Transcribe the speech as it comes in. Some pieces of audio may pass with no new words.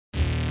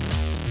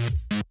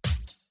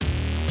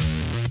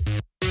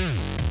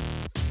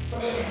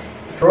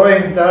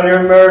Troy down here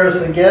in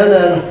Meredith again,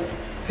 and a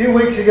few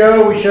weeks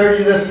ago we showed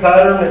you this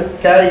pattern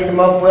that Caddy came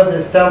up with,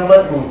 his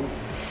template, and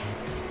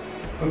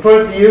we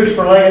put it to use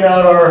for laying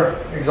out our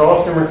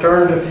exhaust and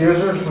return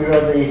diffusers. We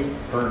have the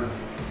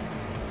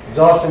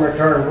exhaust and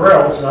return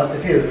grills, not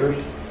diffusers,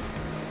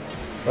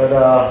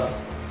 but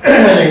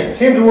they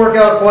seem to work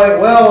out quite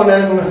well. And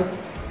then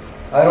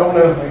I don't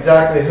know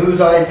exactly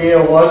whose idea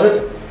was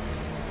it,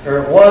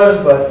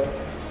 but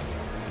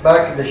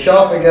back at the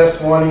shop, I guess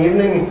one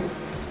evening,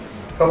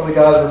 a couple of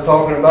guys were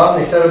talking about,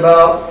 and they said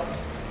about,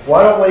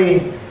 why don't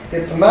we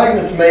get some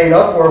magnets made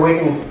up where we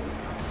can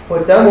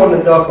put them on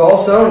the duct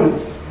also, and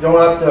don't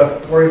have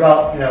to worry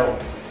about,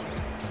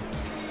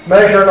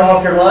 measuring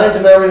off your lines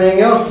and everything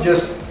else.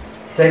 Just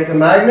take the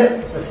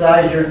magnet, the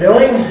size you're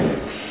doing,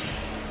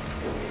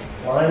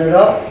 line it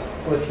up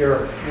with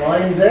your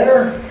lines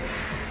there.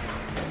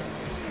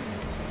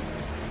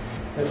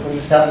 This one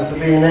just happens to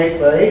be an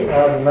 8x8. I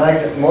have the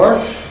magnet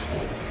marked.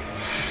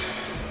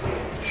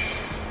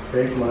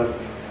 Take my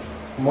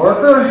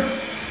marker,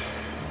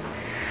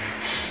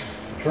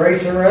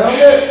 trace around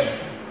it.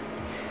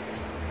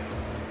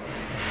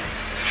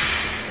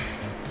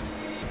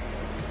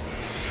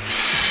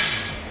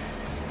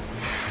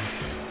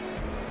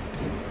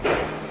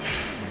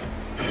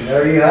 And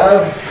there you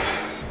have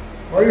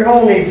where your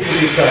hole needs to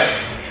be cut.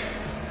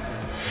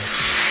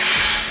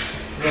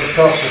 A little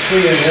tough to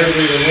see in here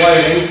due to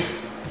lighting.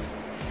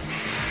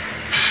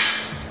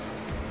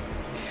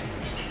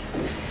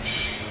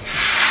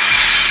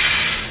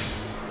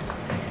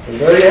 And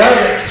there you have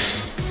it.